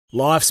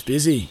Life's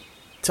busy.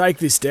 Take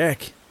this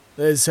deck.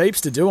 There's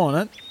heaps to do on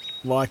it,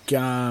 like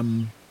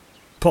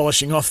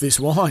polishing off this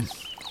wine.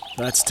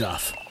 That's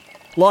tough.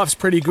 Life's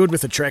pretty good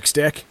with a Trex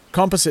deck.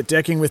 Composite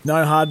decking with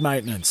no hard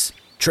maintenance.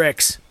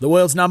 Trex, the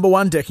world's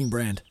 #1 decking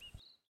brand.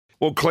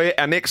 Well, Claire,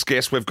 our next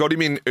guest, we've got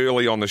him in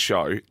early on the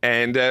show,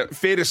 and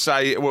fair to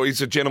say, well, he's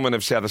a gentleman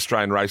of South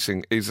Australian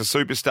racing. He's a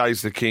superstar,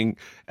 he's the king.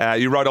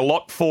 You wrote a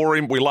lot for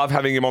him. We love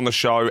having him on the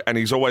show, and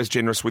he's always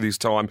generous with his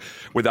time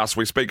with us.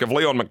 We speak of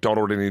Leon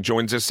McDonald, and he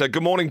joins us. So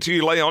good morning to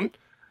you, Leon.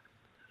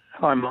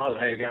 Hi, Miles.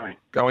 How are you going?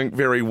 Going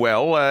very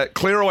well.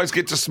 Claire always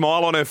gets a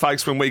smile on her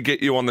face when we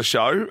get you on the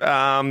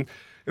show.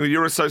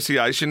 Your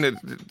association,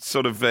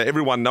 sort of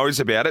everyone knows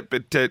about it,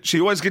 but she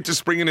always gets a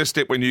spring in her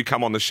step when you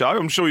come on the show.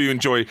 I'm sure you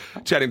enjoy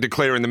chatting to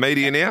Claire in the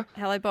media now.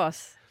 Hello,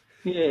 boss.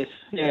 Yes,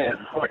 yeah.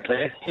 Hi,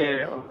 Claire.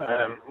 Yeah,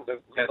 we've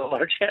had a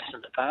lot of chats in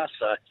the past,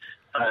 so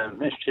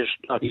it's just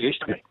like it used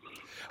to be.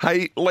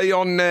 Hey,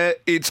 Leon,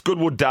 it's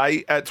Goodwood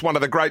Day. It's one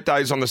of the great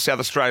days on the South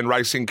Australian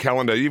racing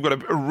calendar. You've got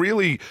a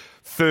really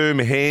firm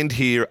hand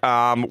here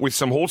with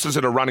some horses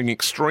that are running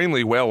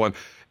extremely well,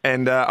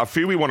 and a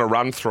few we want to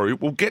run through.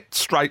 We'll get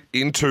straight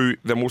into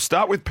them. We'll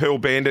start with Pearl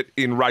Bandit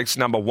in race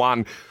number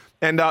 1.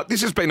 And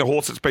this has been a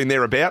horse that's been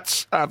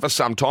thereabouts for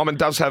some time and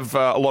does have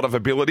a lot of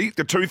ability.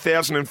 The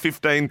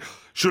 2015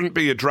 Shouldn't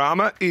Be a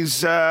Drama.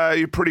 Is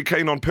you pretty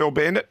keen on Pearl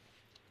Bandit?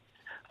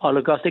 Oh,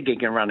 look, I think he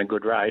can run a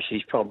good race.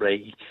 He's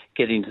probably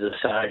getting to the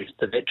stage,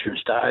 the veteran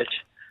stage,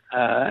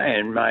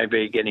 and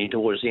maybe getting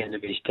towards the end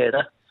of his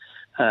tether.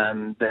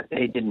 But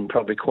he didn't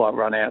probably quite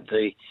run out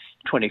the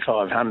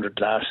 2,500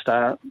 last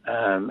start,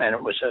 and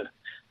it was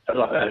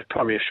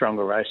probably a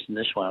stronger race than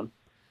this one.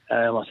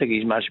 I think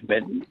he's much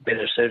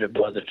better suited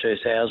by the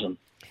 2,000.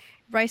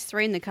 Race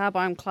 3 in the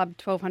Carbine Club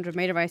 1,200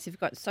 metre race, you've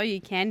got So You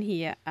Can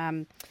here,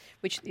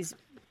 which is,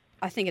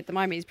 I think at the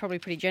moment, is probably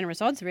pretty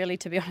generous odds, really,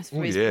 to be honest,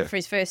 for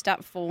his first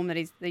up form, that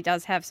he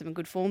does have some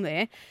good form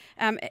there.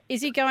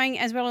 Is he going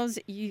as well as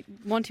you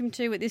want him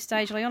to at this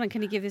stage, Leon, and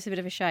can he give this a bit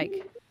of a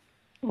shake?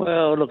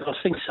 Well, look, I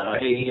think so.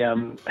 He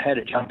had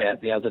a jump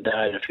out the other day,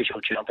 an official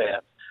jump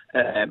out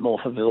at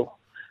Morphettville.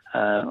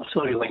 I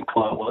thought he went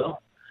quite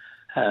well.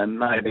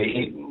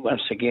 Maybe,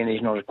 once again,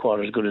 he's not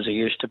quite as good as he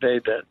used to be,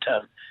 but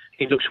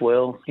he looks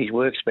well. His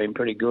work's been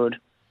pretty good,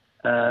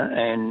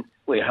 and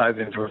we're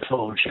hoping for a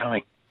full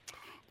showing.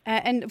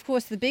 And, of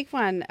course, the big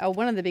one,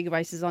 one of the big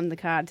races on the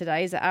card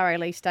today is the RA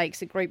Lee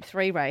Stakes, a Group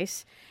 3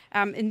 race.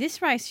 In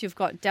this race, you've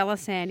got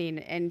Delasan in,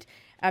 and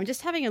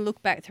just having a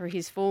look back through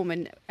his form,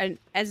 and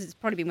as it's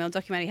probably been well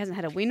documented, he hasn't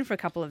had a win for a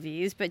couple of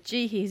years, but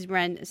gee, he's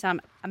ran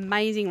some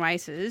amazing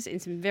races in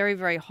some very,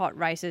 very hot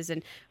races,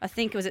 and I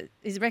think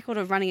his record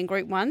of running in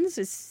Group 1s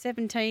is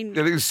 17. I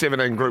think it's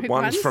 17 Group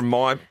 1s from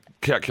my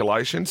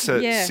calculations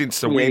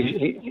since the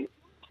win.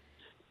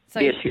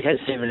 Yes, he has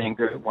 17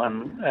 Group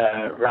 1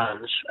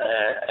 runs,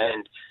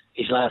 and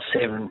his last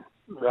 7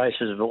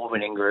 races have all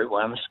been in Group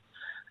 1s,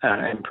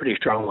 and pretty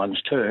strong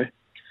ones too.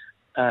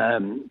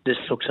 This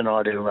looks an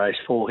ideal race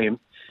for him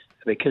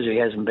because he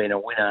hasn't been a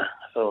winner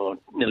for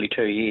nearly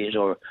 2 years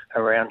or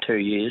around 2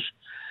 years.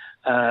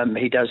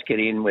 He does get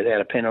in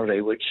without a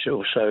penalty, which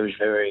also is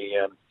very,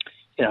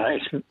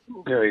 it's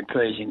very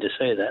pleasing to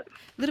see that.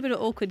 A little bit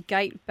of awkward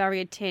gate,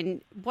 barrier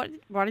 10. What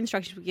right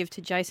instructions will you give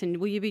to Jason?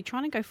 Will you be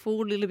trying to go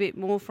forward a little bit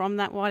more from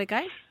that wider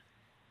gate?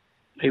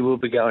 He will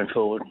be going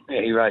forward.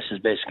 Yeah, he races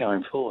best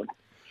going forward.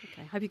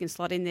 Okay, hope you can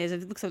slot in there.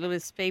 It looks like a little bit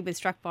of speed with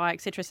Struck By,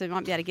 etc. So you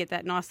might be able to get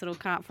that nice little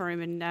cart for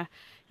him, and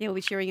we'll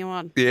be cheering him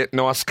on. Yeah,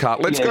 nice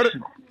cart. Let's go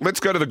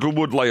to the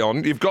Goodwood,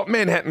 Leon. You've got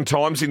Manhattan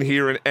Times in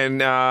here,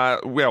 and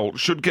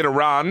should get a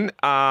run.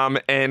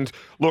 And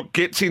look,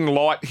 gets in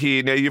light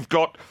here. Now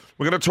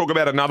we're going to talk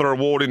about another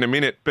award in a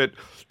minute, but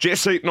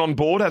Jess Eaton on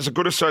board has a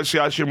good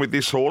association with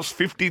this horse.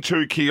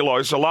 52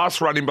 kilos. The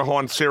last run in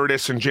behind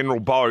Ceradess and General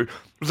Bow. It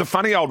was a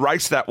funny old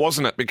race, that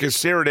wasn't it? Because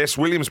Ceradess,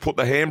 Williams put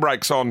the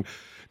handbrakes on,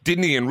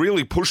 didn't he, and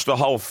really pushed the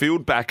whole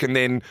field back, and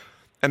then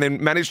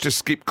managed to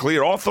skip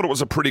clear. I thought it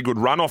was a pretty good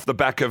run off the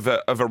back of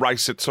a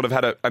race that sort of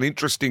had an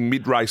interesting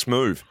mid-race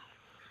move.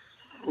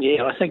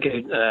 Yeah, I think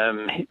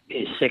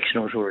his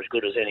sectionals were as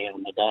good as any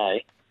on the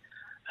day,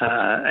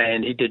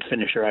 and he did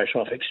finish the race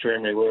off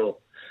extremely well.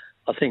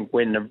 I think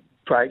when the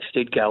brakes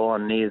did go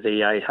on near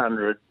the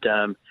 800,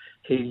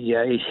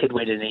 his head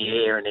went in the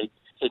air, and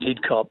he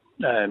did cop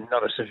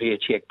not a severe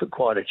check, but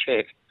quite a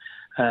check.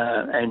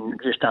 And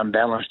just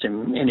unbalanced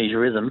him in his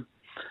rhythm.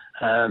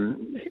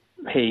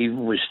 He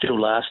was still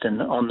last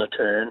on the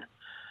turn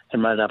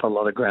and made up a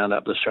lot of ground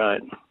up the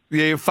straight.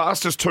 Yeah,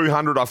 fastest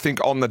 200, I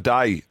think, on the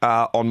day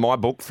on my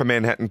book for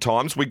Manhattan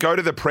Times. We go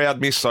to the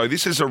Proud Miss, though.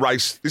 This is a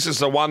race. This is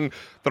the one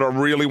that I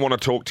really want to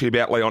talk to you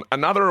about, Leon.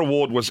 Another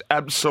award was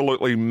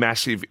absolutely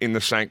massive in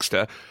the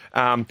Sangster.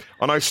 I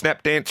know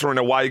Snap Dancer in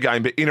a away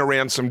game, but in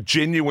around some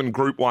genuine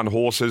Group 1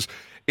 horses.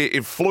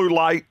 It flew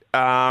late.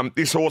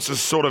 This horse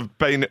has sort of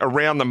been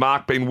around the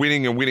mark, been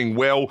winning and winning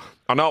well.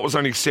 I know it was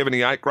only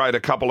 78 grade a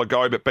couple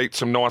ago, but beat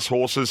some nice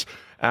horses.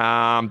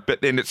 But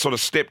then it sort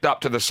of stepped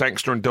up to the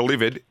Sangster and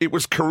delivered. It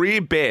was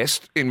career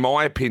best, in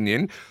my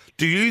opinion.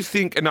 Do you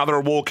think Another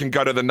Award can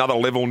go to another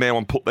level now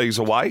and put these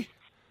away?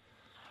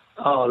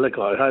 Oh, look,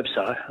 I hope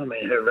so. I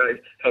mean,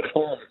 her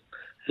form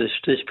this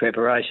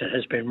preparation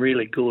has been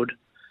really good,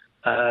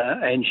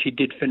 and she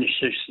did finish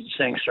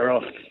Sangster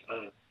off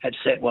at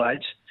set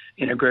weights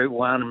in a Group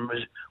 1 and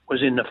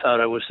was in the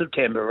photo with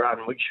September run,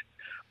 which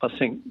I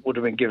think would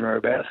have been given her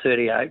about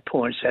 38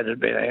 points had it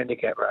been a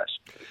handicap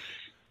race.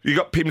 You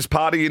got Pim's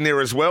Party in there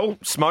as well,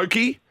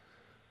 Smokey?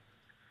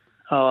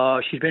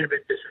 Oh, she's been a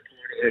bit disappointed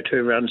her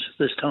 2 runs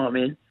this time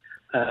in.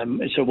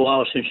 It's a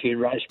while since she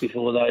raced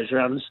before those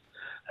runs,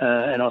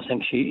 and I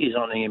think she is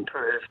on the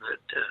improve,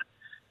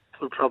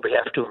 but will probably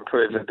have to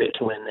improve a bit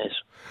to win this.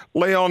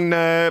 Leon,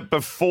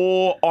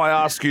 before I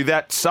ask you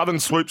that, Southern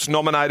Swoop's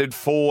nominated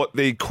for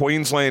the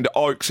Queensland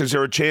Oaks. Is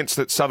there a chance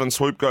that Southern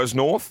Swoop goes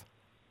north?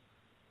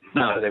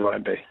 No, there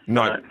won't be.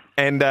 No.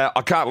 And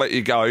I can't let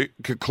you go.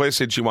 Claire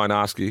said she won't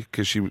ask you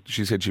because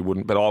she said she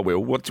wouldn't, but I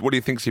will. What do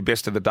you think's your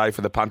best of the day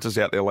for the punters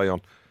out there,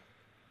 Leon?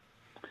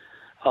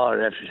 I'd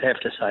have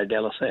to say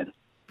Delasan.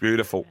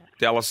 Beautiful.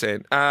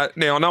 Delasan.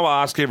 Now, I know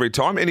I ask every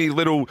time. Any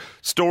little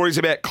stories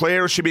about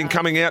Claire? Has she been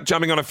coming out,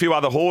 jumping on a few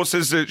other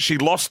horses? Has she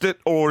lost it,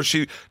 or does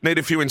she need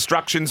a few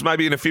instructions,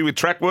 maybe in a few with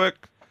track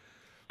work?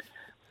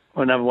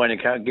 Well, number one, you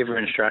can't give her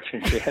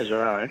instructions. She has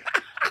her own.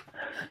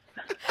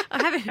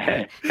 I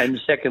haven't. And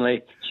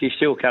secondly, she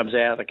still comes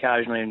out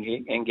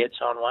occasionally and gets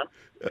on one.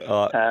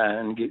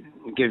 And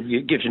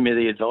gives me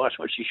the advice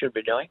what she should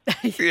be doing.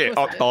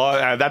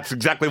 Yeah, that's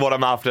exactly what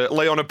I'm after.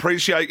 Leon,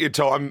 appreciate your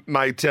time,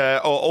 mate.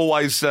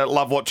 Always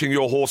love watching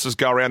your horses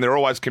go around. They're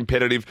always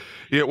competitive.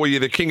 You're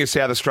the king of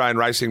South Australian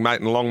racing, mate,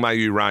 and long may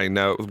you reign.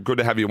 Good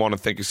to have you on, and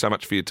thank you so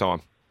much for your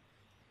time.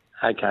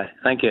 Okay,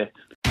 thank you.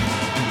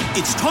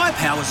 It's Tyre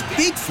Power's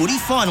Big Footy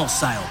Final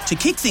Sale. To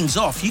kick things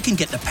off, you can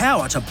get the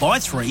power to buy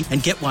 3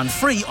 and get 1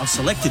 free on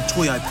selected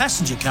Toyo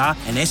passenger car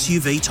and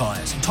SUV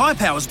tyres. Tyre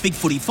Power's Big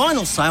Footy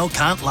Final Sale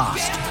can't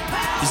last.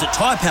 Visit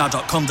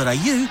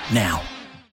tyrepower.com.au now.